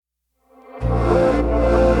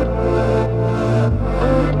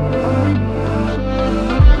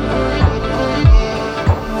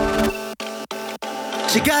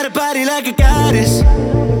body like a goddess,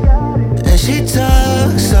 and she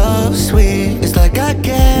talks so sweet. It's like I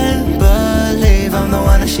can't believe I'm the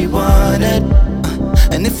one that she wanted.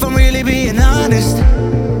 And if I'm really being honest,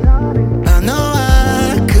 I know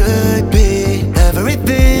I could be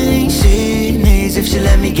everything she needs if she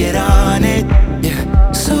let me get on it.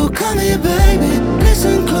 Yeah. So come here, baby,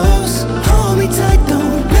 listen close, hold me tight,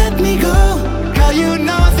 don't let me go. Girl, you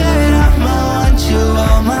know that I'ma want you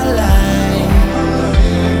all my life,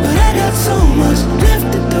 but I got so much left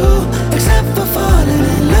to do, except for falling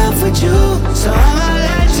in love with you. So I'ma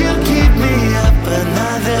let you keep me up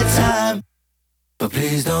another time, but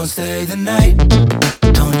please don't stay the night.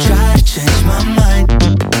 Don't try to change my mind,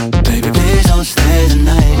 baby, please don't stay the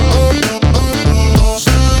night.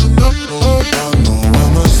 I know I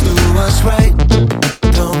must do what's right,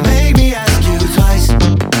 don't make me ask you twice.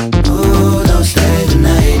 Ooh, don't stay the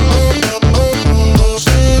night.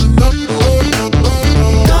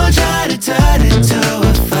 Don't try to turn it to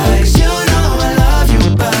a fight, 'cause you know I love you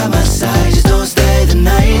by my side. Just don't stay the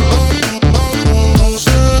night. I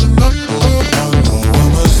know I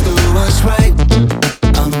must do what's right,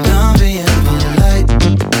 I'm done being polite.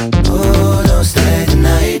 Ooh, don't stay the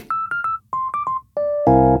night.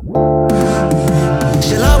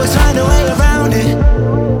 She'll always find a way around it.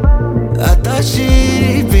 I thought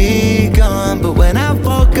she'd be gone, but when I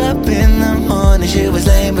woke up in the morning, she was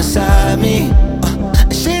laying beside me.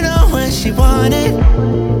 She know when she wanted,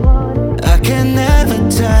 I can never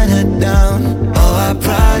turn her down. Oh, I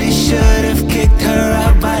probably should have kicked her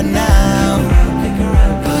out by now,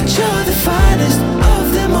 but you're the finest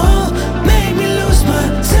of them all, made me lose my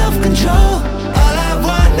self-control. All I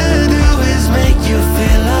wanna do is make you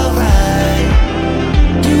feel alright.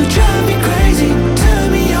 You drive me crazy, turn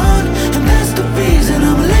me on, and that's the reason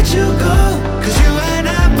I'ma let you go. 'Cause you and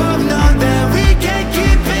I both know that we can't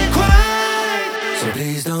keep it quiet. So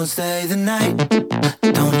please don't stay the night,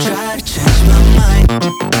 don't try to change my